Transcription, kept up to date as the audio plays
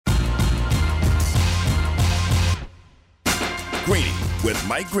Greeny with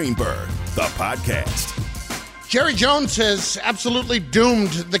Mike Greenberg, the podcast. Jerry Jones has absolutely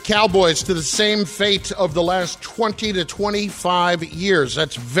doomed the Cowboys to the same fate of the last 20 to 25 years.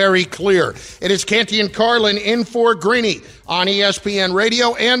 That's very clear. It is Canty and Carlin in for Greeny on ESPN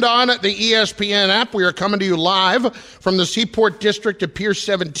Radio and on the ESPN app. We are coming to you live from the Seaport District of Pier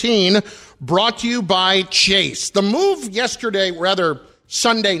 17, brought to you by Chase. The move yesterday, rather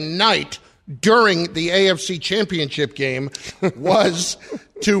Sunday night, during the AFC Championship game was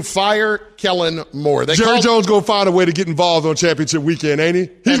to fire Kellen Moore. Jerry Jones going to find a way to get involved on championship weekend, ain't he?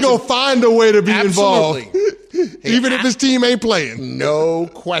 He's going to find a way to be involved. Even if his team ain't playing. No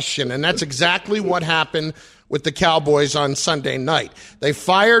question. And that's exactly what happened with the Cowboys on Sunday night. They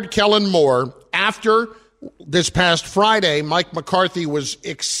fired Kellen Moore after this past Friday. Mike McCarthy was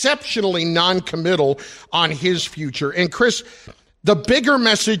exceptionally non-committal on his future. And Chris, the bigger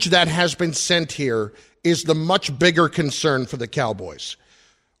message that has been sent here is the much bigger concern for the Cowboys.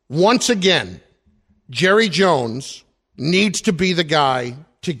 Once again, Jerry Jones needs to be the guy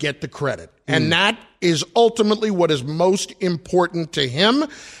to get the credit. And that is ultimately what is most important to him.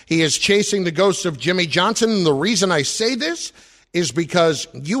 He is chasing the ghosts of Jimmy Johnson. And the reason I say this is because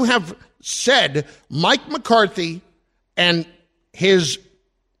you have said Mike McCarthy and his,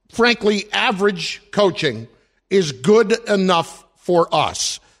 frankly, average coaching is good enough for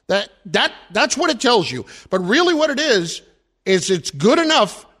us. That's what it tells you. But really what it is it's good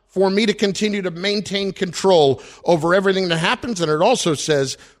enough for me to continue to maintain control over everything that happens. And it also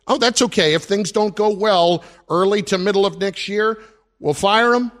says, oh, that's okay. If things don't go well early to middle of next year, we'll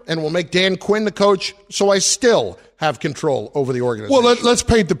fire him and we'll make Dan Quinn the coach, so I still have control over the organization. Well, let's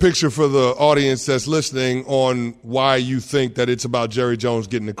paint the picture for the audience that's listening on why you think that it's about Jerry Jones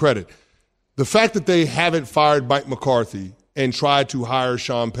getting the credit. The fact that they haven't fired Mike McCarthy and tried to hire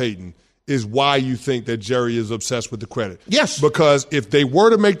Sean Payton is why you think that Jerry is obsessed with the credit. Yes. Because if they were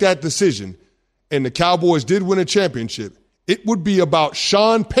to make that decision and the Cowboys did win a championship, it would be about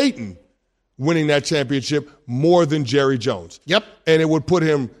Sean Payton winning that championship more than Jerry Jones. Yep. And it would put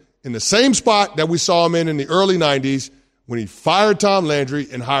him in the same spot that we saw him in the early 90s when he fired Tom Landry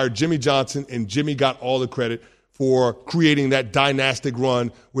and hired Jimmy Johnson, and Jimmy got all the credit for creating that dynastic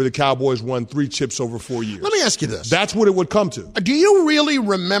run where the Cowboys won 3 chips over 4 years. Let me ask you this. That's what it would come to. Do you really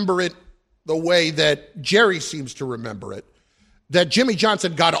remember it the way that Jerry seems to remember it, that Jimmy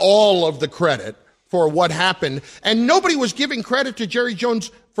Johnson got all of the credit for what happened, and nobody was giving credit to Jerry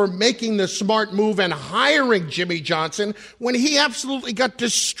Jones for making the smart move and hiring Jimmy Johnson when he absolutely got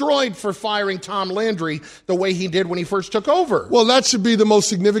destroyed for firing Tom Landry the way he did when he first took over? Well, that should be the most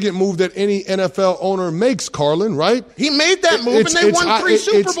significant move that any NFL owner makes, Carlin, right? He made that move, and they won 3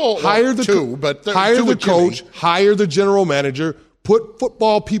 Super Bowls. Hire the coach, hire the general manager, put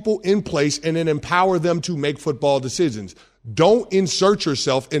football people in place, and then empower them to make football decisions. Don't insert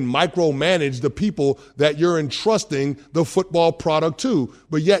yourself and micromanage the people that you're entrusting the football product to.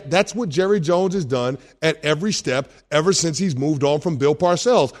 But yet, that's what Jerry Jones has done at every step ever since he's moved on from Bill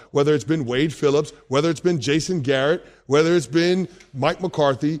Parcells, whether it's been Wade Phillips, whether it's been Jason Garrett, whether it's been Mike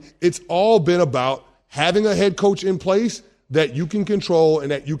McCarthy. It's all been about having a head coach in place that you can control and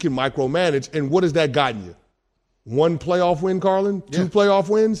that you can micromanage. And what has that gotten you? 1 playoff win, Carlin? 2 playoff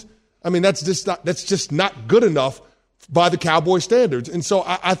wins? I mean, that's just not good enough by the Cowboy standards. And so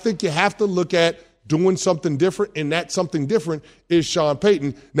I think you have to look at doing something different, and that something different is Sean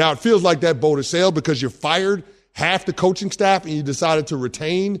Payton. Now, it feels like that boat has sailed because you fired half the coaching staff and you decided to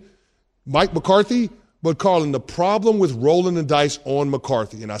retain Mike McCarthy. But, Carlin, the problem with rolling the dice on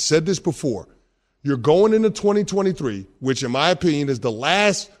McCarthy, and I said this before, you're going into 2023, which in my opinion is the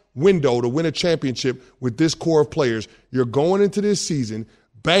last window to win a championship with this core of players. You're going into this season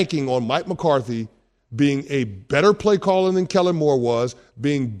banking on Mike McCarthy being a better play caller than Kellen Moore was,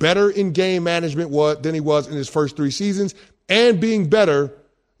 being better in game management than he was in his first 3 seasons, and being better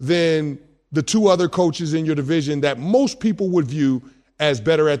than the 2 other coaches in your division that most people would view as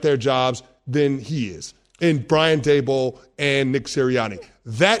better at their jobs than he is, in Brian Daboll and Nick Sirianni.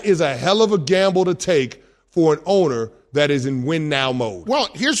 That is a hell of a gamble to take for an owner that is in win-now mode. Well,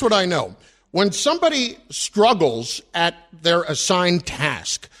 here's what I know. When somebody struggles at their assigned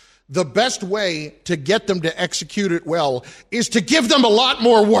task, the best way to get them to execute it well is to give them a lot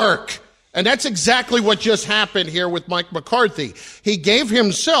more work. And that's exactly what just happened here with Mike McCarthy. He gave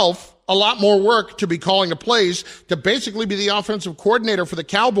himself a lot more work to be calling the plays, to basically be the offensive coordinator for the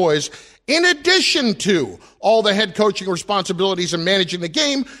Cowboys, in addition to all the head coaching responsibilities and managing the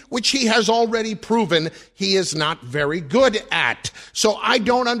game, which he has already proven he is not very good at. So I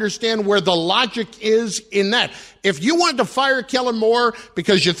don't understand where the logic is in that. If you wanted to fire Kellen Moore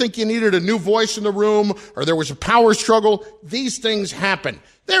because you think you needed a new voice in the room or there was a power struggle, these things happen.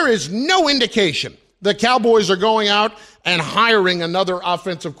 There is no indication the Cowboys are going out and hiring another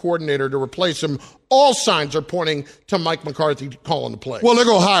offensive coordinator to replace him. All signs are pointing to Mike McCarthy calling the plays. Well, they're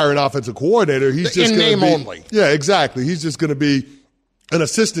going to hire an offensive coordinator. He's just in name only. Yeah, exactly. He's just going to be an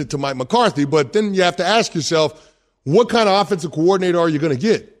assistant to Mike McCarthy. But then you have to ask yourself, what kind of offensive coordinator are you going to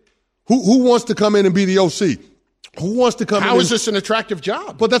get? Who wants to come in and be the OC? Who wants to come in? How is this an attractive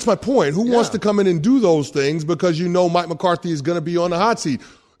job? But that's my point. Who wants to come in and do those things because you know Mike McCarthy is going to be on the hot seat?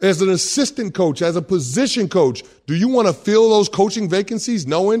 As an assistant coach, as a position coach, do you want to fill those coaching vacancies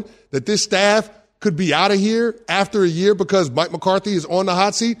knowing that this staff could be out of here after a year because Mike McCarthy is on the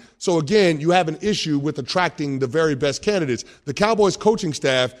hot seat? So again, you have an issue with attracting the very best candidates. The Cowboys coaching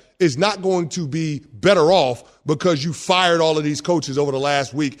staff is not going to be better off because you fired all of these coaches over the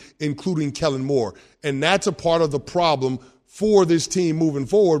last week, including Kellen Moore. And that's a part of the problem for this team moving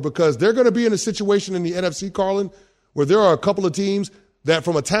forward because they're going to be in a situation in the NFC, Carlin, where there are a couple of teams that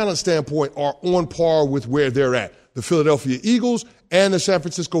from a talent standpoint are on par with where they're at. The Philadelphia Eagles and the San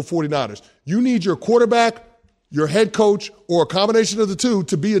Francisco 49ers. You need your quarterback, your head coach, or a combination of the two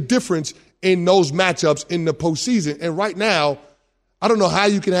to be a difference in those matchups in the postseason. And right now, I don't know how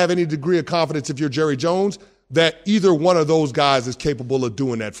you can have any degree of confidence if you're Jerry Jones that either one of those guys is capable of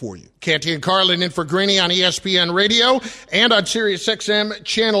doing that for you. Canty and Carlin in for Greeny on ESPN Radio and on SiriusXM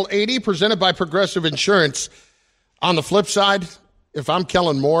Channel 80, presented by Progressive Insurance. On the flip side, if I'm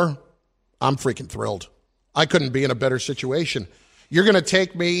Kellen Moore, I'm freaking thrilled. I couldn't be in a better situation. You're going to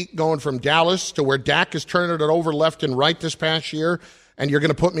take me going from Dallas to where Dak is turning it over left and right this past year, and you're going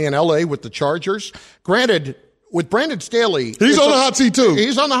to put me in L.A. with the Chargers. Granted, with Brandon Staley, he's on the hot seat too.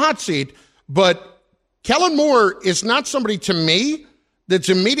 He's on the hot seat, but Kellen Moore is not somebody to me that's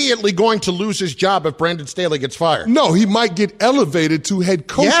immediately going to lose his job if Brandon Staley gets fired. No, he might get elevated to head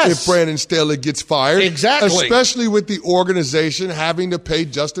coach if Brandon Staley gets fired. Exactly. Especially with the organization having to pay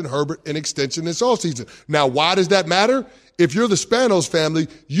Justin Herbert an extension this offseason. Now, why does that matter? If you're the Spanos family,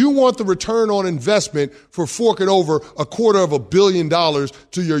 you want the return on investment for forking over $250 million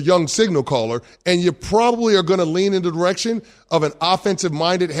to your young signal caller, and you probably are going to lean in the direction of an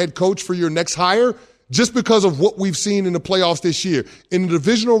offensive-minded head coach for your next hire. Just because of what we've seen in the playoffs this year. In the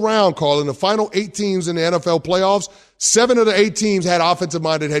divisional round, Carl, in the final 8 teams in the NFL playoffs, 7 of the 8 teams had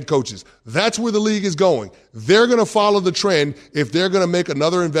offensive-minded head coaches. That's where the league is going. They're going to follow the trend if they're going to make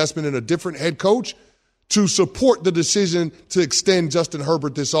another investment in a different head coach to support the decision to extend Justin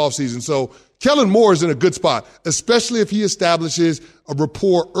Herbert this offseason. So Kellen Moore is in a good spot, especially if he establishes a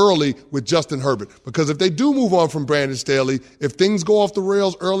rapport early with Justin Herbert. Because if they do move on from Brandon Staley, if things go off the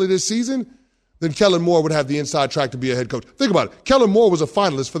rails early this season, then Kellen Moore would have the inside track to be a head coach. Think about it. Kellen Moore was a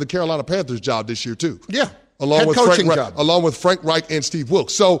finalist for the Carolina Panthers job this year, too. Yeah. Along with Frank Reich and Steve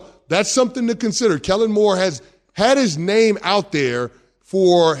Wilkes. So that's something to consider. Kellen Moore has had his name out there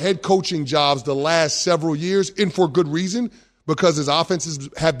for head coaching jobs the last several years, and for good reason, because his offenses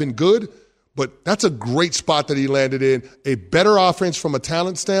have been good. But that's a great spot that he landed in. A better offense from a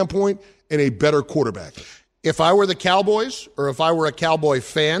talent standpoint and a better quarterback. If I were the Cowboys or if I were a Cowboy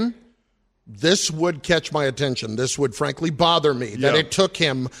fan, this would catch my attention. This would frankly bother me that it took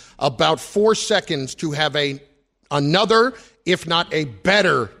him about 4 seconds to have another, if not a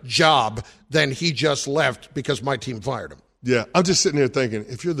better job than he just left because my team fired him. Yeah, I'm just sitting here thinking,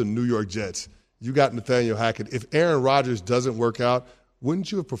 if you're the New York Jets, you got Nathaniel Hackett. If Aaron Rodgers doesn't work out,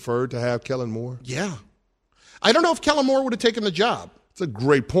 wouldn't you have preferred to have Kellen Moore? Yeah. I don't know if Kellen Moore would have taken the job. It's a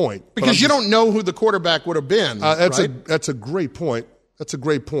great point. Because you don't know who the quarterback would have been. That's a great point. That's a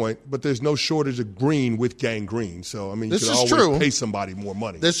great point, but there's no shortage of green with gangrene. So, I mean, you can always pay somebody more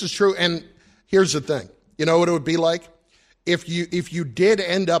money. This is true, and here's the thing. You know what it would be like? If you did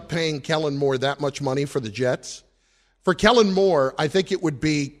end up paying Kellen Moore that much money for the Jets, for Kellen Moore, I think it would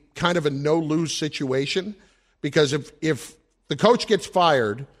be kind of a no-lose situation because if the coach gets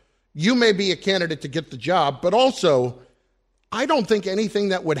fired, you may be a candidate to get the job, but also I don't think anything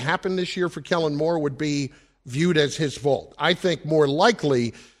that would happen this year for Kellen Moore would be viewed as his fault. I think more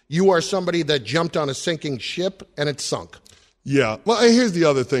likely you are somebody that jumped on a sinking ship and it sunk. Yeah. Well, and here's the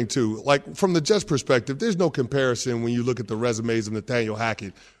other thing, too. Like, from the Jets' perspective, there's no comparison when you look at the resumes of Nathaniel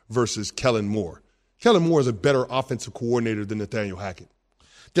Hackett versus Kellen Moore. Kellen Moore is a better offensive coordinator than Nathaniel Hackett.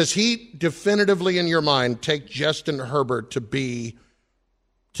 Does he definitively, in your mind, take Justin Herbert to be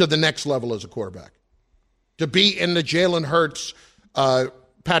to the next level as a quarterback? To be in the Jalen Hurts,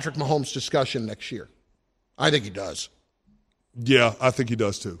 Patrick Mahomes discussion next year? I think he does. Yeah, I think he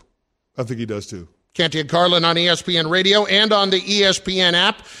does too. Canty and Carlin on ESPN Radio and on the ESPN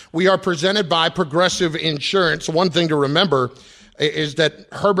app. We are presented by Progressive Insurance. One thing to remember is that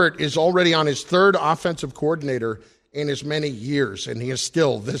Herbert is already on his third offensive coordinator in as many years, and he is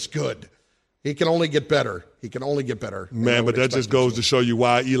still this good. He can only get better. Man, but that just goes to show you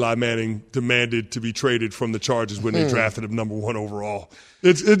why Eli Manning demanded to be traded from the Chargers when they drafted him number 1 overall.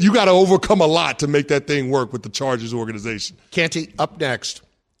 You got to overcome a lot to make that thing work with the Chargers organization. Canty, up next.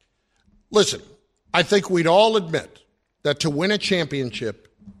 Listen, I think we'd all admit that to win a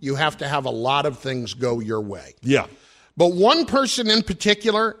championship, you have to have a lot of things go your way. Yeah. But one person in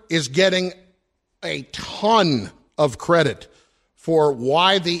particular is getting a ton of credit for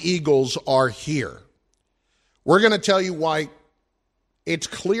why the Eagles are here. We're going to tell you why it's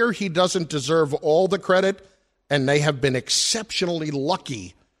clear he doesn't deserve all the credit, and they have been exceptionally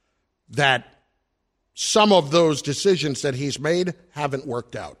lucky that some of those decisions that he's made haven't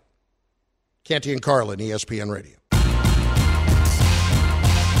worked out. Canty and Carlin, ESPN Radio.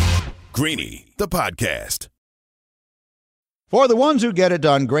 Greeny, the podcast. For the ones who get it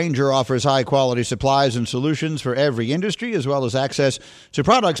done, Grainger offers high-quality supplies and solutions for every industry, as well as access to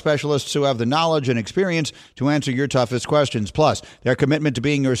product specialists who have the knowledge and experience to answer your toughest questions. Plus, their commitment to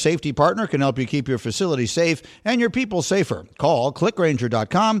being your safety partner can help you keep your facility safe and your people safer. Call,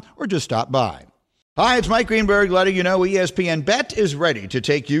 clickgrainger.com, or just stop by. Hi, it's Mike Greenberg letting you know ESPN Bet is ready to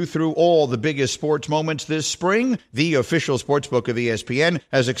take you through all the biggest sports moments this spring. The official sportsbook of ESPN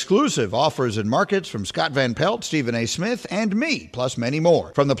has exclusive offers and markets from Scott Van Pelt, Stephen A. Smith, and me, plus many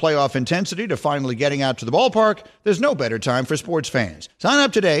more. From the playoff intensity to finally getting out to the ballpark, there's no better time for sports fans. Sign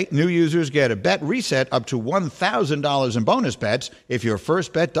up today. New users get a bet reset up to $1,000 in bonus bets if your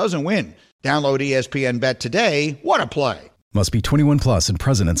first bet doesn't win. Download ESPN Bet today. What a play. Must be 21 plus and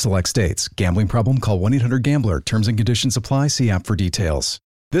present in select states. Gambling problem? Call 1-800-GAMBLER. Terms and conditions apply. See app for details.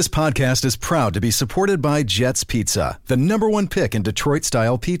 This podcast is proud to be supported by Jets Pizza, the #1 pick in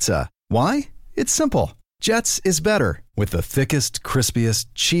Detroit-style pizza. Why? It's simple. Jets is better. With the thickest, crispiest,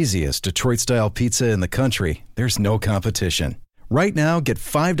 cheesiest Detroit-style pizza in the country, there's no competition. Right now, get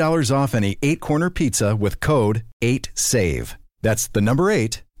 $5 off any 8-corner pizza with code 8SAVE. That's the number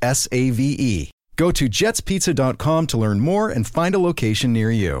 8, S-A-V-E. Go to jetspizza.com to learn more and find a location near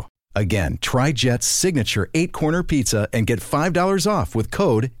you. Again, try Jet's signature 8-corner pizza and get $5 off with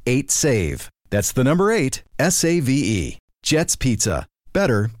code 8SAVE. That's the number 8, S-A-V-E. Jet's Pizza.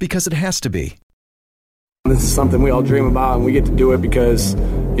 Better because it has to be. This is something we all dream about, and we get to do it because,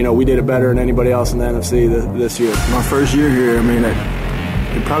 we did it better than anybody else in the NFC this year. My first year here,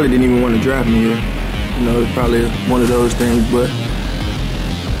 they probably didn't even want to draft me here. It's probably one of those things, but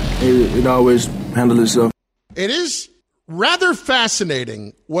it always handled itself. It is rather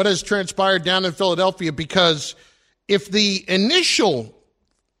fascinating what has transpired down in Philadelphia, because if the initial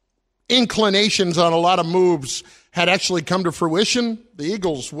inclinations on a lot of moves had actually come to fruition, the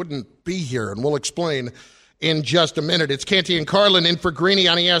Eagles wouldn't be here, and we'll explain in just a minute. It's Canty and Carlin in for Greeny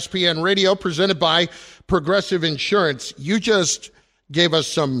on ESPN Radio, presented by Progressive Insurance. You just gave us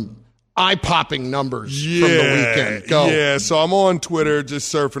some eye-popping numbers from the weekend. Go. Yeah, so I'm on Twitter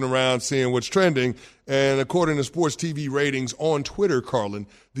just surfing around, seeing what's trending. And according to sports TV ratings on Twitter, Carlin,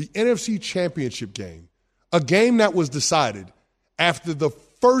 the NFC Championship game, a game that was decided after the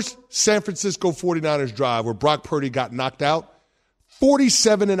first San Francisco 49ers drive where Brock Purdy got knocked out,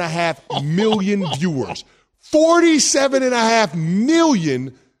 47.5 million viewers. 47.5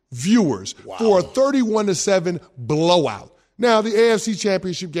 million viewers for a 31-7 blowout. Now, the AFC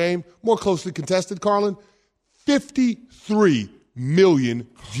Championship game, more closely contested, Carlin, 53 million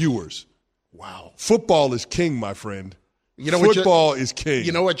viewers. Wow. Football is king, my friend. Football is king.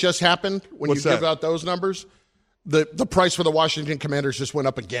 You know what just happened when you give out those numbers? The price for the Washington Commanders just went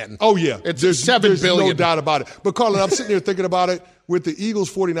up again. Oh, yeah. It's $7 billion. There's no doubt about it. But, Carlin, I'm sitting here thinking about it with the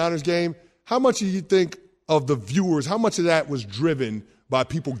Eagles-49ers game. How much do you think of the viewers, how much of that was driven by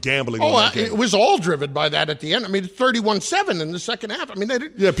people gambling on that game? It was all driven by that at the end. 31-7 in the second half.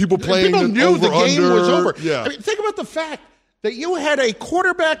 People playing people knew the game was over. Yeah. Think about the fact that you had a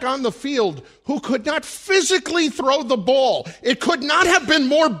quarterback on the field who could not physically throw the ball. It could not have been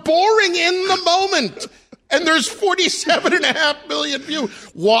more boring in the moment. And there's 47.5 million views.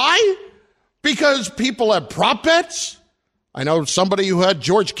 Why? Because people have prop bets. I know somebody who had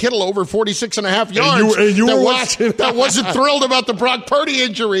George Kittle over 46.5 yards. And you were watching. That wasn't thrilled about the Brock Purdy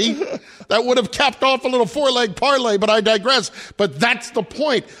injury. That would have capped off a little 4-leg parlay, but I digress. But that's the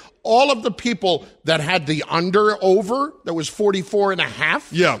point. all of the people that had the over that was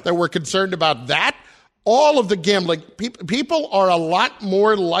 44.5 that were concerned about that, all of the gambling, people are a lot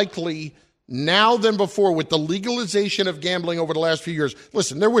more likely now than before with the legalization of gambling over the last few years.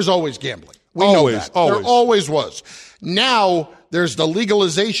 Listen, there was always gambling. We know that. There always was. Now there's the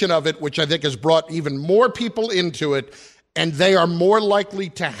legalization of it, which I think has brought even more people into it, and they are more likely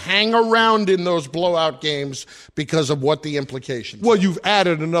to hang around in those blowout games because of what the implications are. You've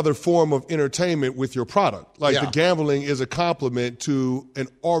added another form of entertainment with your product. The gambling is a complement to an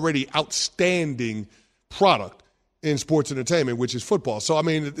already outstanding product in sports entertainment, which is football. So,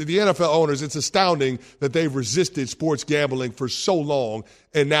 the NFL owners, it's astounding that they've resisted sports gambling for so long,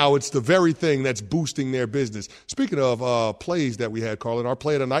 and now it's the very thing that's boosting their business. Speaking of plays that we had, Carlin, our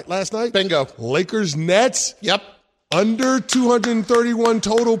play of the night last night. Bingo. Lakers Nets. Yep. Under 231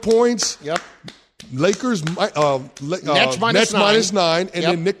 total points. Yep. Lakers Nets minus 9, and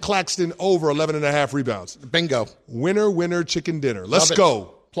then Nick Claxton over 11.5 rebounds. Bingo. Winner, chicken dinner. Let's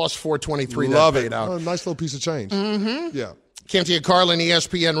go. Plus 423. Love that paid it. out. Oh, nice little piece of change. Mm-hmm. Yeah. Canty and Carlin,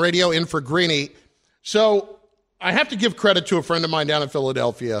 ESPN Radio, in for Greeny. So I have to give credit to a friend of mine down in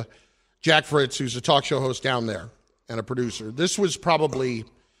Philadelphia, Jack Fritz, who's a talk show host down there and a producer. This was probably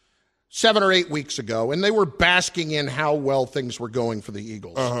 7 or 8 weeks ago, and they were basking in how well things were going for the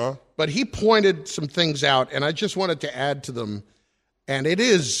Eagles. Uh-huh. But he pointed some things out, and I just wanted to add to them, and it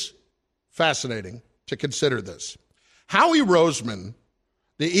is fascinating to consider this. Howie Roseman,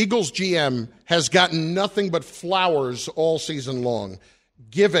 the Eagles GM, has gotten nothing but flowers all season long,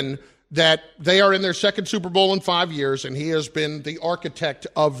 given that they are in their second Super Bowl in 5 years, and he has been the architect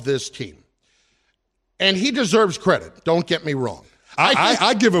of this team. And he deserves credit, don't get me wrong.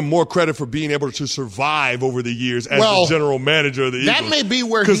 I give him more credit for being able to survive over the years as the general manager of the Eagles. That may be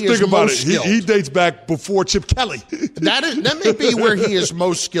where he is most skilled. Because think about it, he dates back before Chip Kelly. That may be where he is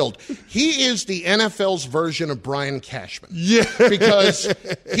most skilled. He is the NFL's version of Brian Cashman. Yeah. Because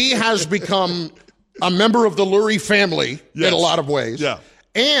he has become a member of the Lurie family in a lot of ways. Yeah.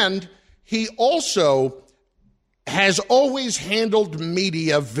 And he also has always handled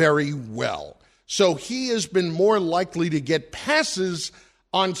media very well. So he has been more likely to get passes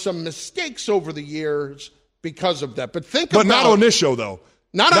on some mistakes over the years because of that. But not on this show, though.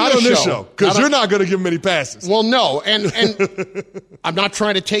 Not on this show. Because you're not going to give him any passes. Well, no. And I'm not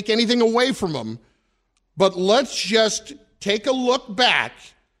trying to take anything away from him. But let's just take a look back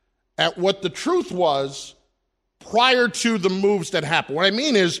at what the truth was prior to the moves that happened. What I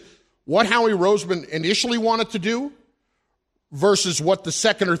mean is what Howie Roseman initially wanted to do versus what the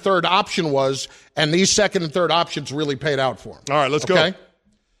second or third option was, and these second and third options really paid out for him. All right, let's go.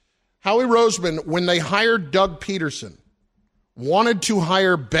 Howie Roseman, when they hired Doug Peterson, wanted to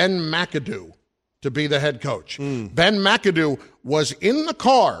hire Ben McAdoo to be the head coach. Ben McAdoo was in the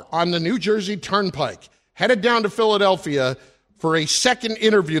car on the New Jersey Turnpike, headed down to Philadelphia for a second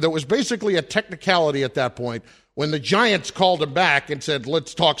interview that was basically a technicality at that point, when the Giants called him back and said,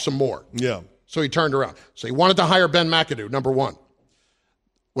 let's talk some more. Yeah. So he turned around. So he wanted to hire Ben McAdoo, number one.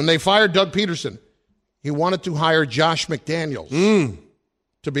 When they fired Doug Peterson, he wanted to hire Josh McDaniels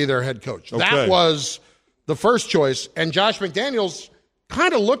to be their head coach. Okay. That was the first choice. And Josh McDaniels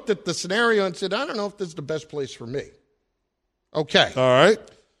kind of looked at the scenario and said, I don't know if this is the best place for me. Okay. All right.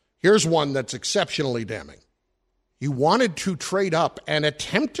 Here's one that's exceptionally damning. He wanted to trade up and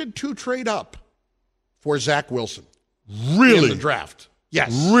attempted to trade up for Zach Wilson. Really? In the draft.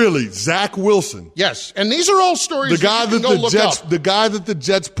 Yes. Really? Zach Wilson? Yes. And these are all stories the guy that you can go look up. The guy that the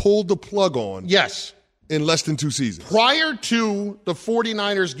Jets pulled the plug on. Yes. In less than 2 seasons. Prior to the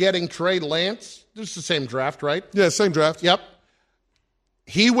 49ers getting Trey Lance, this is the same draft, right? Yeah, same draft. Yep.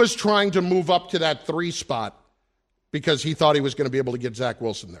 He was trying to move up to that 3 spot because he thought he was going to be able to get Zach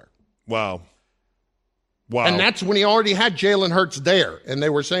Wilson there. Wow. And that's when he already had Jalen Hurts there. And they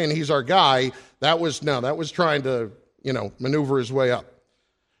were saying he's our guy. That was trying to, maneuver his way up.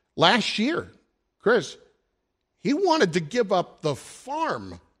 Last year, Chris, he wanted to give up the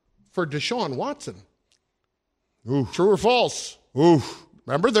farm for Deshaun Watson. Oof. True or false? Oof.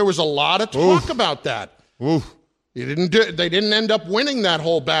 Remember, there was a lot of talk about that. Oof. They didn't end up winning that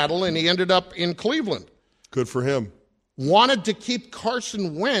whole battle, and he ended up in Cleveland. Good for him. Wanted to keep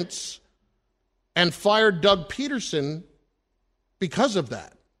Carson Wentz and fired Doug Peterson because of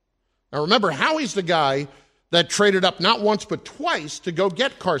that. Now, remember, Howie's the guy that traded up not once but twice to go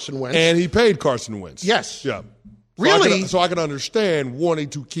get Carson Wentz. And he paid Carson Wentz. Yes. Yeah. Really? So I can understand wanting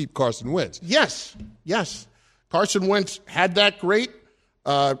to keep Carson Wentz. Yes. Carson Wentz had that great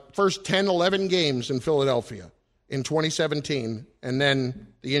first 10, 11 games in Philadelphia in 2017, and then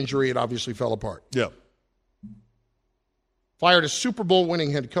the injury, it obviously fell apart. Yeah. fired a Super Bowl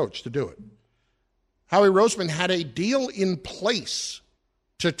winning head coach to do it. Howie Roseman had a deal in place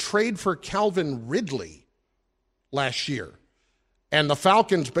to trade for Calvin Ridley last year. And the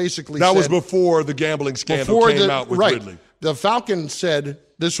Falcons basically that said... That was before the gambling scandal came out with Ridley. The Falcons said,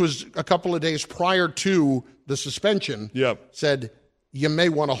 this was a couple of days prior to the suspension, said, you may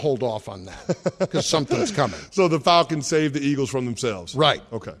want to hold off on that because something's coming. So the Falcons saved the Eagles from themselves. Right.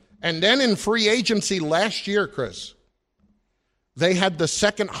 Okay. And then in free agency last year, Chris, they had the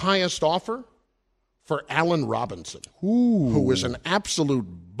second highest offer for Allen Robinson, who was an absolute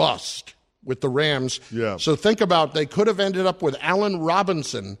bust with the Rams. Yeah. So think about, they could have ended up with Allen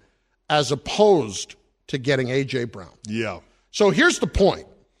Robinson as opposed to getting A.J. Brown. Yeah. So here's the point.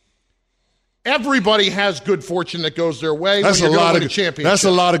 Everybody has good fortune that goes their way when you're going to win a championship. That's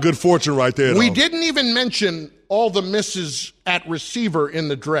a lot of good fortune right there, We didn't even mention all the misses at receiver in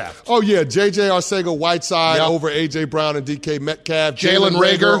the draft. Oh, yeah. J.J. Arcega-Whiteside over A.J. Brown and D.K. Metcalf. Jalen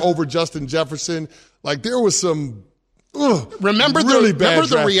Reagor over Justin Jefferson. Like, there was some remember bad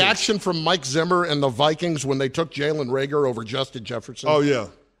the reaction from Mike Zimmer and the Vikings when they took Jalen Reagor over Justin Jefferson? Oh, yeah.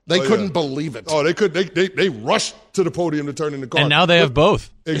 They couldn't believe it. Oh, they could. They rushed to the podium to turn in the car. And now they have both.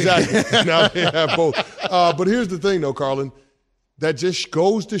 Exactly. Now they have both. But here's the thing, though, Carlin. That just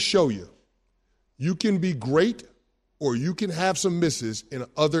goes to show you, you can be great or you can have some misses in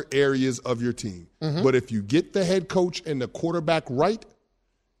other areas of your team. Mm-hmm. But if you get the head coach and the quarterback right,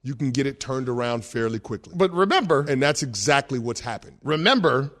 you can get it turned around fairly quickly. But remember. And that's exactly what's happened.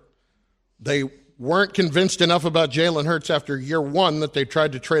 Remember, they weren't convinced enough about Jalen Hurts after year one that they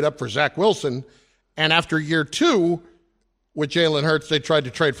tried to trade up for Zach Wilson. And after year two, with Jalen Hurts, they tried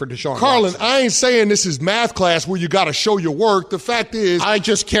to trade for Deshaun Carlin, Watson. I ain't saying this is math class where you got to show your work. The fact is, I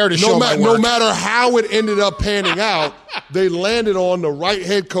just care to show my work. No matter how it ended up panning out, they landed on the right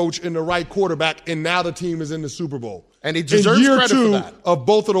head coach and the right quarterback, and now the team is in the Super Bowl. And he deserves credit for that. In year two of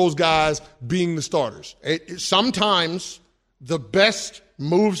both of those guys being the starters. Sometimes the best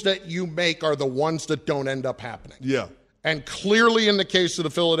moves that you make are the ones that don't end up happening. Yeah. And clearly in the case of the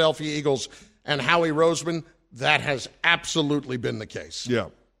Philadelphia Eagles and Howie Roseman, that has absolutely been the case. Yeah.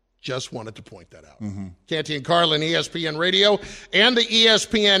 Just wanted to point that out. Mm-hmm. Canty and Carlin, ESPN Radio, and the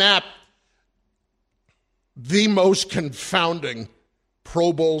ESPN app. The most confounding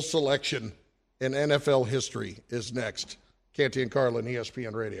Pro Bowl selection in NFL history is next. Canty and Carlin,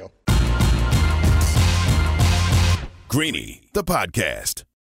 ESPN Radio. Greeny, the podcast.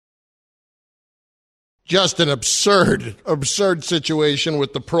 Just an absurd situation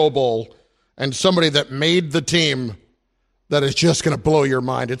with the Pro Bowl and somebody that made the team that is just going to blow your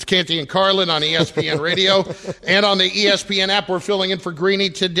mind. It's Canty and Carlin on ESPN Radio and on the ESPN app. We're filling in for Greeny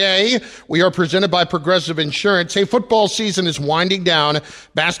today. We are presented by Progressive Insurance. Hey, football season is winding down.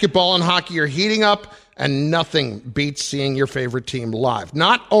 Basketball and hockey are heating up, and nothing beats seeing your favorite team live.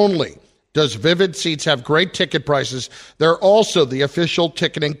 Not only does Vivid Seats have great ticket prices, they're also the official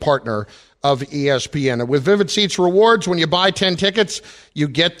ticketing partner of ESPN. And with Vivid Seats rewards, when you buy 10 tickets, you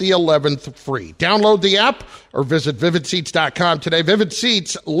get the 11th free. Download the app or visit vividseats.com today. Vivid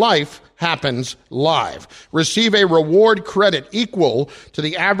Seats, life happens live. Receive a reward credit equal to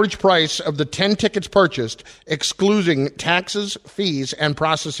the average price of the 10 tickets purchased, excluding taxes, fees, and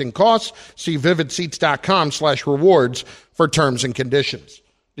processing costs. See vividseats.com/rewards for terms and conditions.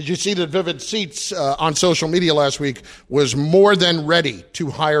 Did you see that Vivid Seats on social media last week was more than ready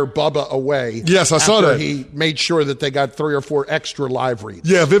to hire Bubba away? Yes, I saw that. He made sure that they got 3 or 4 extra live reads.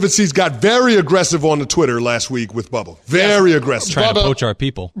 Yeah, Vivid Seats got very aggressive on the Twitter last week with Bubba. Very aggressive. Trying to poach our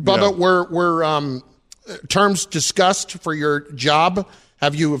people. Bubba, were terms discussed for your job?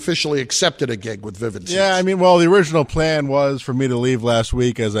 Have you officially accepted a gig with Vivid Seats? Yeah, I mean, well, the original plan was for me to leave last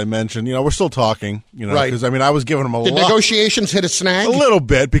week, as I mentioned. You know, we're still talking, right? Because, I mean, I was giving him Did negotiations hit a snag? A little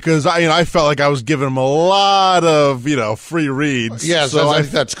bit, because I felt like I was giving him a lot of, free reads. Yes, so I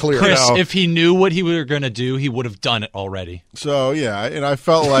think that's clear. Chris, if he knew what he were going to do, he would have done it already. So, yeah, and I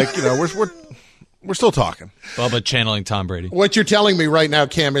felt like, we're still talking. Bubba channeling Tom Brady. What you're telling me right now,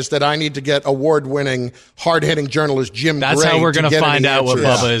 Cam, is that I need to get award-winning, hard-hitting journalist Jim Gray. That's how we're going to find out what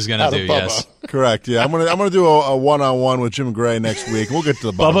Bubba is going to do, yes. Correct, yeah. I'm gonna do a one-on-one with Jim Gray next week. We'll get to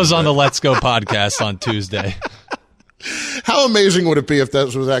the bottom. Bubba's on the Let's Go podcast on Tuesday. How amazing would it be if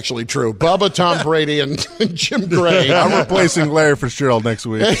that was actually true? Bubba, Tom Brady, and Jim Gray. I'm replacing Larry Fitzgerald next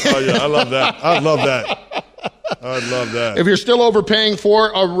week. Oh, yeah, I love that. I'd love that. If you're still overpaying for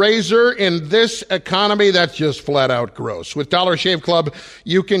a razor in this economy, that's just flat out gross. With Dollar Shave Club,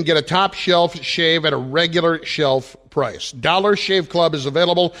 you can get a top shelf shave at a regular shelf price. Dollar Shave Club is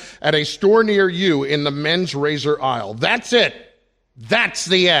available at a store near you in the men's razor aisle. That's it. That's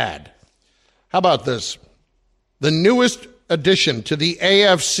the ad. How about this? The newest addition to the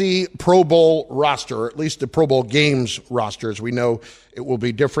AFC Pro Bowl roster, or at least the Pro Bowl games roster. As we know, it will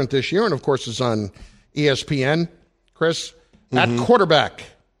be different this year, and of course it's on ESPN. Chris, at quarterback,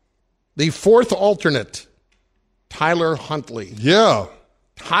 the fourth alternate, Tyler Huntley. Yeah.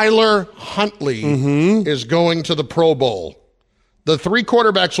 Tyler Huntley is going to the Pro Bowl. The three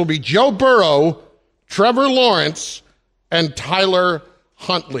quarterbacks will be Joe Burrow, Trevor Lawrence, and Tyler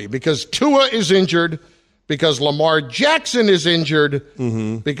Huntley, because Tua is injured, because Lamar Jackson is injured,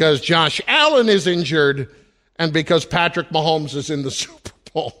 because Josh Allen is injured, and because Patrick Mahomes is in the Super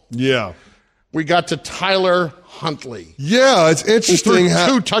Bowl. Yeah. We got to Tyler Huntley. Yeah, it's interesting. He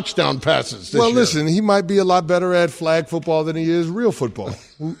threw 2 touchdown passes this year. Listen, he might be a lot better at flag football than he is real football.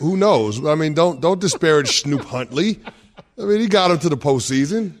 Who knows? I mean, don't disparage Snoop Huntley. I mean, he got him to the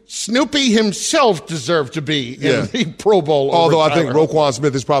postseason. Snoopy himself deserved to be in the Pro Bowl. Although I think Roquan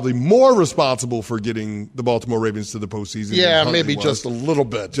Smith is probably more responsible for getting the Baltimore Ravens to the postseason. Yeah, maybe just a little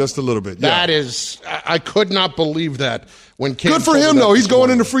bit. Just a little bit. That is, I could not believe that when Cam. Good for him, though. He's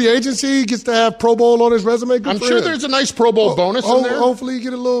going into free agency. He gets to have Pro Bowl on his resume. Good I'm for sure him. There's a nice Pro Bowl bonus in there. Hopefully, you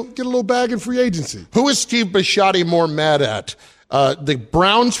get a little bag in free agency. Who is Steve Bisciotti more mad at? The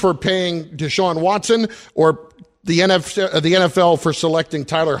Browns for paying Deshaun Watson, or the NFL for selecting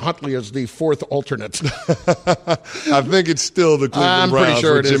Tyler Huntley as the fourth alternate? I think it's still the Cleveland Browns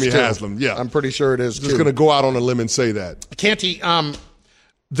for Jimmy Haslam. Yeah, I'm pretty sure it is. Just going to go out on a limb and say that. Canty,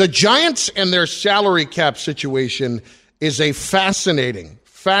 the Giants and their salary cap situation is a fascinating,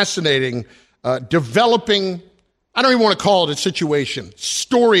 developing, I don't even want to call it a situation,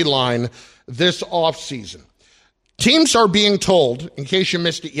 storyline this offseason. Teams are being told, in case you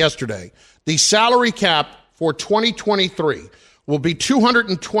missed it yesterday, the salary cap for 2023 will be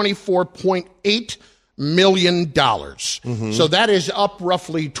 $224.8 million. So that is up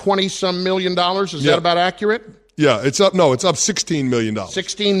roughly $20-some million. Is that about accurate? Yeah, it's up. No, it's up $16 million.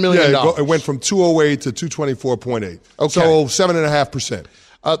 $16 million. Yeah, it went from 208 to 224.8. Okay. So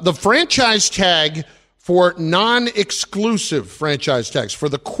 7.5%. The franchise tag for non-exclusive franchise tags for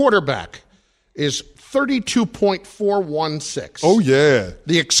the quarterback is $32.416. Oh, yeah.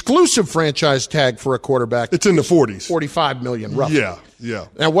 The exclusive franchise tag for a quarterback, it's in the 40s. $45 million, roughly. Yeah.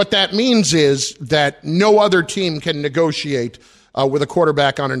 Now, what that means is that no other team can negotiate with a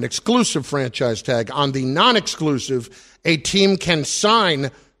quarterback on an exclusive franchise tag. On the non-exclusive, a team can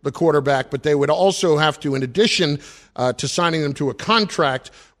sign the quarterback, but they would also have to, in addition to signing them to a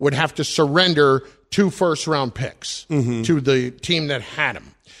contract, would have to surrender 2 first-round picks to the team that had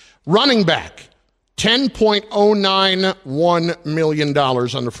him. Running back, $10.091 million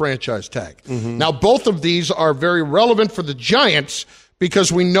on the franchise tag. Now, both of these are very relevant for the Giants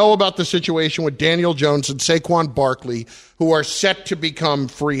because we know about the situation with Daniel Jones and Saquon Barkley, who are set to become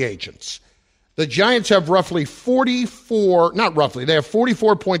free agents. The Giants have they have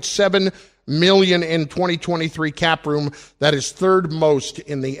 $44.7 million in 2023 cap room. That is third most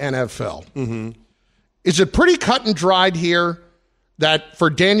in the NFL. Is it pretty cut and dried here that for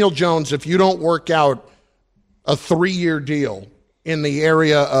Daniel Jones, if you don't work out a 3-year deal in the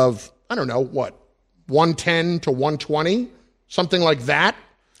area of, 110 to 120, something like that?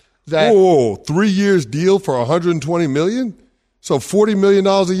 3 years deal for $120 million? So $40 million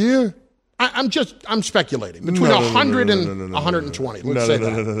a year? I'm speculating. Between 100 and 120. Let's say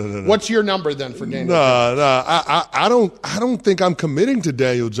that. What's your number then for Daniel Jones? I don't think I'm committing to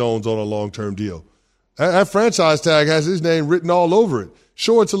Daniel Jones on a long-term deal. That franchise tag has his name written all over it.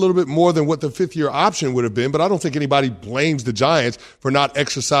 Sure, it's a little bit more than what the 5th-year option would have been, but I don't think anybody blames the Giants for not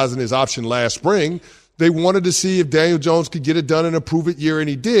exercising his option last spring. They wanted to see if Daniel Jones could get it done in a prove-it year, and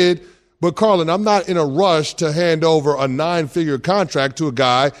he did. But, Carlin, I'm not in a rush to hand over a 9-figure contract to a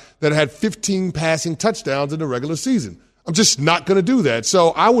guy that had 15 passing touchdowns in the regular season. I'm just not going to do that. So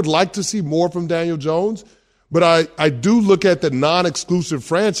I would like to see more from Daniel Jones. But I do look at the non-exclusive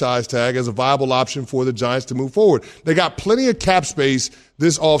franchise tag as a viable option for the Giants to move forward. They got plenty of cap space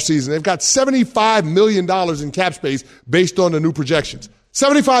this offseason. They've got $75 million in cap space based on the new projections.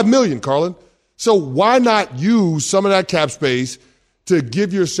 $75 million, Carlin. So why not use some of that cap space to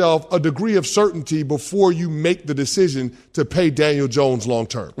give yourself a degree of certainty before you make the decision to pay Daniel Jones long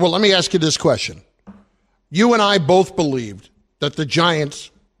term? Well, let me ask you this question. You and I both believed that the Giants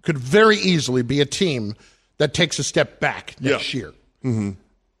could very easily be a team that takes a step back next year.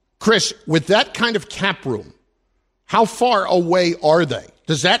 Chris, with that kind of cap room, how far away are they?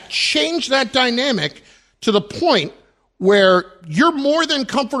 Does that change that dynamic to the point where you're more than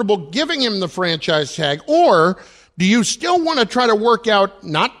comfortable giving him the franchise tag, or do you still want to try to work out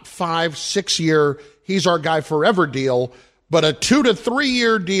not 5-6 year, he's our guy forever deal, but a 2 to 3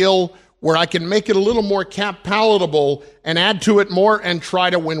 year deal where I can make it a little more cap palatable and add to it more and try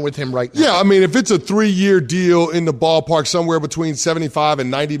to win with him right now. Yeah, I mean, if it's a 3-year deal in the ballpark somewhere between $75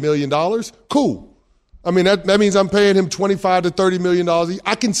 and $90 million, cool. I mean, that means I'm paying him $25 to $30 million.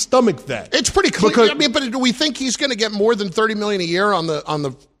 I can stomach that. It's pretty clear. But do we think he's going to get more than $30 million a year on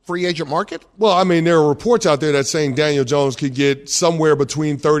the free agent market? Well, I mean, there are reports out there that saying Daniel Jones could get somewhere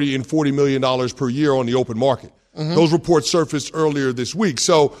between $30 and $40 million per year on the open market. Mm-hmm. Those reports surfaced earlier this week.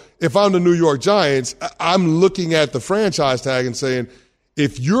 So if I'm the New York Giants, I'm looking at the franchise tag and saying,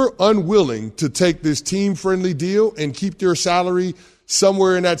 if you're unwilling to take this team-friendly deal and keep your salary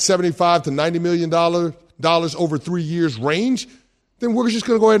somewhere in that $75 to $90 million over 3 years range, then we're just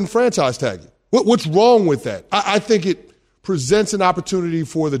going to go ahead and franchise tag you. What's wrong with that? I think it presents an opportunity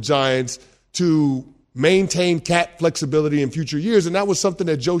for the Giants to maintain cap flexibility in future years, and that was something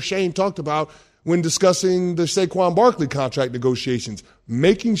that Joe Schoen talked about when discussing the Saquon Barkley contract negotiations,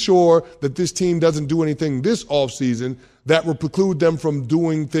 making sure that this team doesn't do anything this offseason that will preclude them from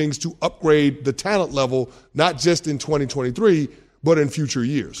doing things to upgrade the talent level, not just in 2023, but in future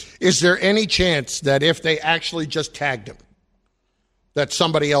years. Is there any chance that if they actually just tagged him, that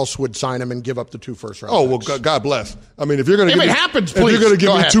somebody else would sign him and give up the 2 first-round picks? Well, God bless. I mean, if you're going to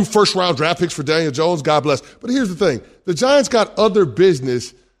give me 2 first-round draft picks for Daniel Jones, God bless. But here's the thing. The Giants got other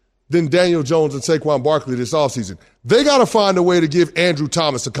business than Daniel Jones and Saquon Barkley this offseason. They got to find a way to give Andrew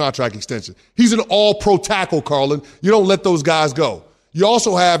Thomas a contract extension. He's an all-pro tackle, Carlin. You don't let those guys go. You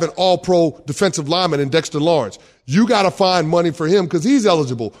also have an all-pro defensive lineman in Dexter Lawrence. You got to find money for him because he's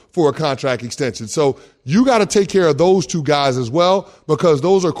eligible for a contract extension. So you got to take care of those 2 guys as well, because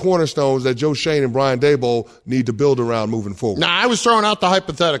those are cornerstones that Joe Schoen and Brian Daboll need to build around moving forward. Now, I was throwing out the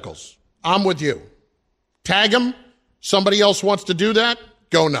hypotheticals. I'm with you. Tag him. Somebody else wants to do that.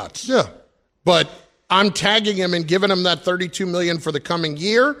 Go nuts. Yeah. But I'm tagging him and giving him that $32 million for the coming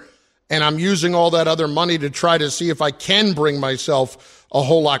year, and I'm using all that other money to try to see if I can bring myself a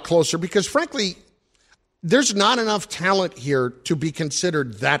whole lot closer, because frankly, there's not enough talent here to be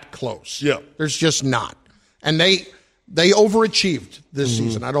considered that close. Yeah. There's just not. And they overachieved this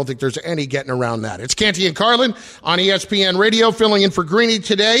season. I don't think there's any getting around that. It's Canty and Carlin on ESPN Radio, filling in for Greeny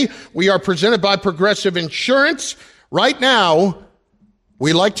today. We are presented by Progressive Insurance. Right now,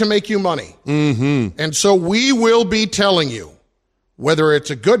 we like to make you money. Mm-hmm. And so we will be telling you whether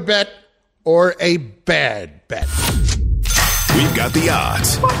it's a good bet or a bad bet. We've got the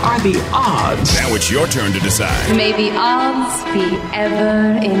odds. What are the odds? Now it's your turn to decide. May the odds be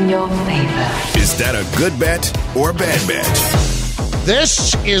ever in your favor. Is that a good bet or a bad bet?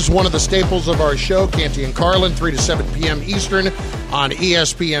 This is one of the staples of our show, Canty and Carlin, 3 to 7 p.m. Eastern on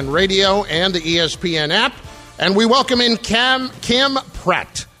ESPN Radio and the ESPN app. And we welcome in Cam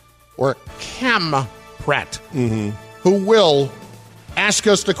Pratt, or Cam Pratt, who will ask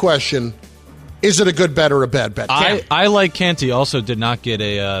us the question, is it a good bet or a bad bet? I like Canty, also did not get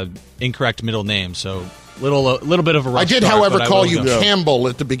a incorrect middle name, so little bit of a rough I did, start, however, call you go. Campbell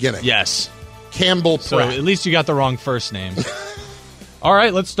at the beginning. Yes. Campbell Pratt. So at least you got the wrong first name. All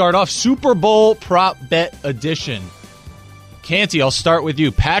right, let's start off. Super Bowl prop bet edition. Canty, I'll start with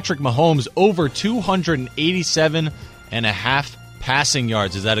you. Patrick Mahomes over 287.5 passing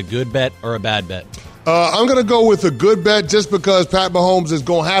yards. Is that a good bet or a bad bet? I'm going to go with a good bet just because Pat Mahomes is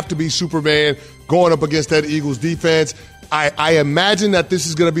going to have to be Superman going up against that Eagles defense. I imagine that this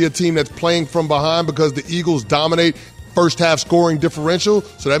is going to be a team that's playing from behind because the Eagles dominate first half scoring differential.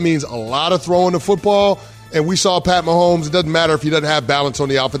 So that means a lot of throwing the football. And we saw Pat Mahomes, it doesn't matter if he doesn't have balance on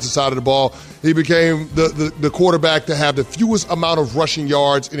the offensive side of the ball. He became the quarterback to have the fewest amount of rushing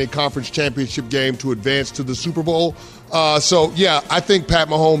yards in a conference championship game to advance to the Super Bowl. I think Pat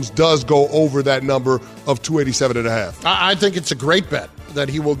Mahomes does go over that number of 287.5. I think it's a great bet that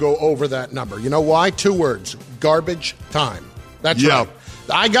he will go over that number. You know why? 2 words, garbage time. That's right.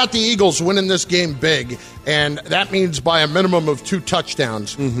 I got the Eagles winning this game big, and that means by a minimum of 2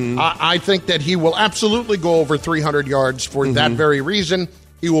 touchdowns. Mm-hmm. I think that he will absolutely go over 300 yards for that very reason.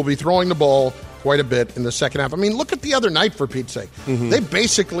 He will be throwing the ball quite a bit in the second half. I mean, look at the other night, for Pete's sake. Mm-hmm. They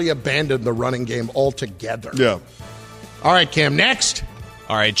basically abandoned the running game altogether. Yeah. All right, Cam, next.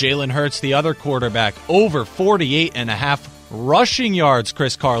 All right, Jalen Hurts, the other quarterback, over 48.5 rushing yards.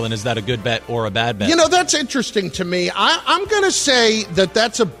 Chris Carlin, is that a good bet or a bad bet? You know, that's interesting to me. I'm going to say that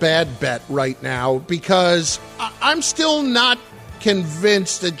that's a bad bet right now because I'm still not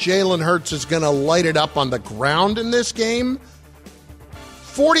convinced that Jalen Hurts is going to light it up on the ground in this game.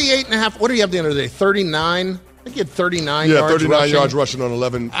 48.5, what do you have at the end of the day, 39? I think he had 39 yards rushing. 39 yards rushing on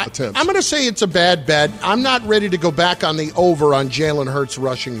 11 attempts. I'm going to say it's a bad bet. I'm not ready to go back on the over on Jalen Hurts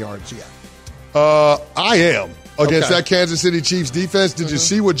rushing yards yet. I am. against that Kansas City Chiefs defense. Did you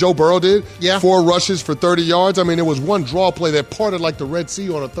see what Joe Burrow did? Yeah. 4 rushes for 30 yards. I mean, it was one draw play that parted like the Red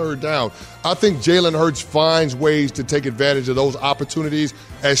Sea on a third down. I think Jalen Hurts finds ways to take advantage of those opportunities,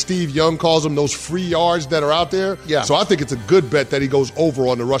 as Steve Young calls them, those free yards that are out there. Yeah. So I think it's a good bet that he goes over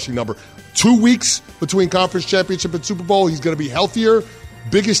on the rushing number. 2 weeks between conference championship and Super Bowl. He's going to be healthier.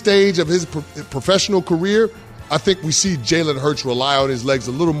 Biggest stage of his professional career. I think we see Jalen Hurts rely on his legs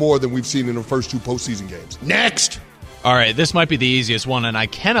a little more than we've seen in the first 2 postseason games. Next. All right, this might be the easiest one, and I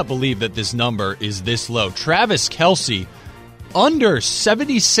cannot believe that this number is this low. Travis Kelce, under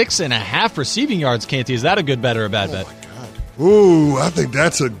 76.5 receiving yards, Canty. Is that a good bet or a bad bet? Ooh, I think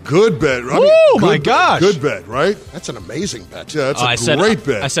that's a good bet. Oh, my gosh. Good bet, right? That's an amazing bet. Yeah, that's a great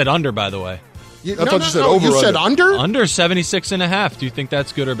bet. I said under, by the way. I thought you said over. You said under? Under 76.5. Do you think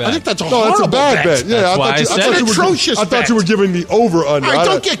that's good or bad? I think that's a No, that's a bad bet. Yeah, That's why I said That's an atrocious I thought you were giving the over under. All right,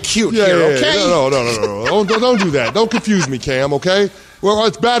 don't get cute here, okay? No. Don't do that. Don't confuse me, Cam, okay? Well,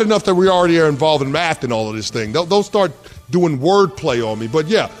 it's bad enough that we already are involved in math and all of this thing. Don't start doing wordplay on me. But,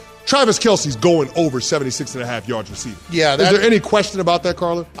 yeah, Travis Kelce's going over 76.5 yards receiving. Yeah. Is there any question about that,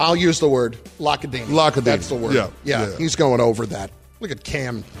 Carla? I'll use the word lockademia. That's the word. Yeah. He's going over that. Look at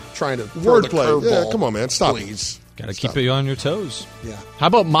Cam trying to throw the curveball. Yeah, come on, man. Stop. Please. Got to keep you on your toes. Yeah. How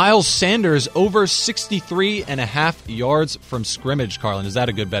about Miles Sanders over 63.5 yards from scrimmage, Carlin? Is that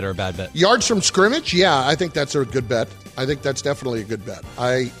a good bet or a bad bet? Yards from scrimmage? Yeah, I think that's a good bet. I think that's definitely a good bet.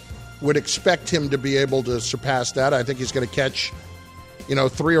 I would expect him to be able to surpass that. I think he's going to catch,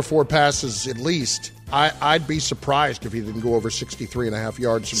 3 or 4 passes at least. I'd be surprised if he didn't go over 63.5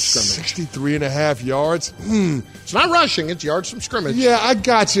 yards from scrimmage. 63.5 yards? It's not rushing. It's yards from scrimmage. Yeah, I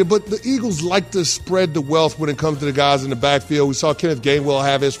got you. But the Eagles like to spread the wealth when it comes to the guys in the backfield. We saw Kenneth Gainwell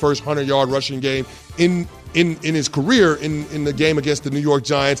have his first 100-yard rushing game in his career in the game against the New York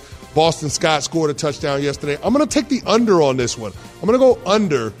Giants. Boston Scott scored a touchdown yesterday. I'm going to take the under on this one. I'm going to go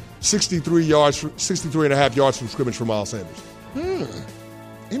under 63.5 yards from scrimmage for Miles Sanders.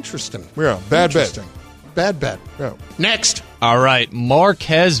 Interesting. Yeah, bad bet. Bad bet. Yeah. Next. All right,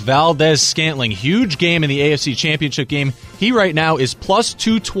 Marquez Valdez-Scantling. Huge game in the AFC Championship game. He right now is plus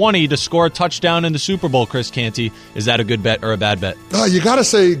 220 to score a touchdown in the Super Bowl, Chris Canty. Is that a good bet or a bad bet? You got to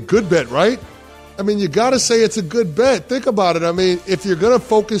say good bet, right? I mean, you got to say it's a good bet. Think about it. I mean, if you're going to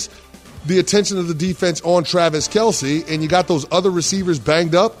focus the attention of the defense on Travis Kelce and you got those other receivers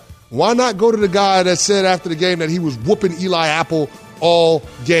banged up, why not go to the guy that said after the game that he was whooping Eli Apple all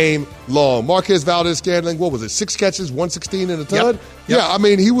game long? Marquez Valdez-Scantling, what was it, 6 catches, 116 and a tud? Yep. Yeah, I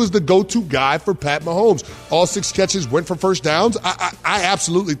mean, he was the go-to guy for Pat Mahomes. All 6 catches went for first downs. I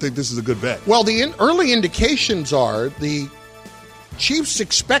absolutely think this is a good bet. Well, the early indications are the Chiefs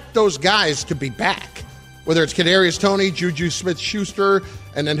expect those guys to be back, whether it's Kadarius Toney, Juju Smith-Schuster,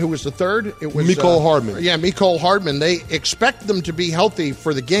 and then who was the third? It was Mecole Hardman. Yeah, Mecole Hardman. They expect them to be healthy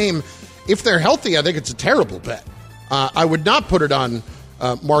for the game. If they're healthy, I think it's a terrible bet. I would not put it on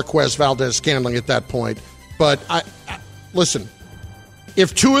Marquez Valdez-Scantling at that point. But, listen,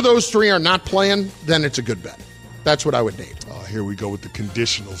 if 2 of those 3 are not playing, then it's a good bet. That's what I would need. Oh, here we go with the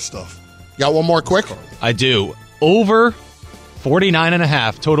conditional stuff. Got one more quick? I do. Over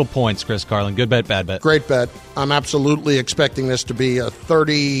 49.5 total points, Chris Carlin. Good bet, bad bet? Great bet. I'm absolutely expecting this to be a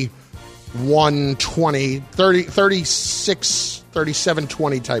 31-20, 36,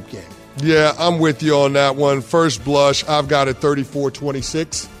 37-20 type game. Yeah, I'm with you on that one. First blush, I've got it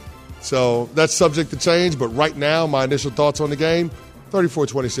 34-26. So that's subject to change, but right now, my initial thoughts on the game,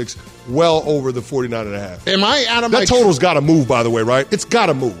 34-26, well over the 49.5. Am I out of my... That total's got to move, by the way, right? It's got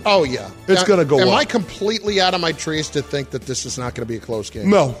to move. Oh, yeah. It's going to go up. Am I completely out of my trees to think that this is not going to be a close game?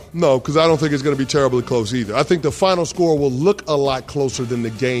 No, because I don't think it's going to be terribly close either. I think the final score will look a lot closer than the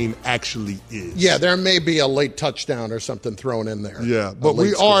game actually is. Yeah, there may be a late touchdown or something thrown in there. Yeah, but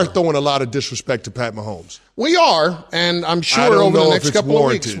we are throwing a lot of disrespect to Pat Mahomes. We are, and I'm sure over the next couple of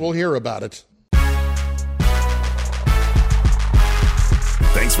weeks we'll hear about it.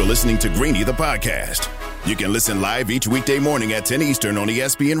 Thanks for listening to Greeny the podcast. You can listen live each weekday morning at 10 Eastern on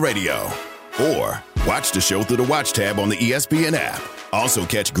ESPN Radio. Or watch the show through the Watch tab on the ESPN app. Also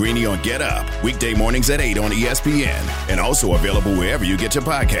catch Greeny on Get Up, weekday mornings at 8 on ESPN. And also available wherever you get your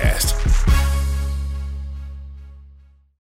podcast.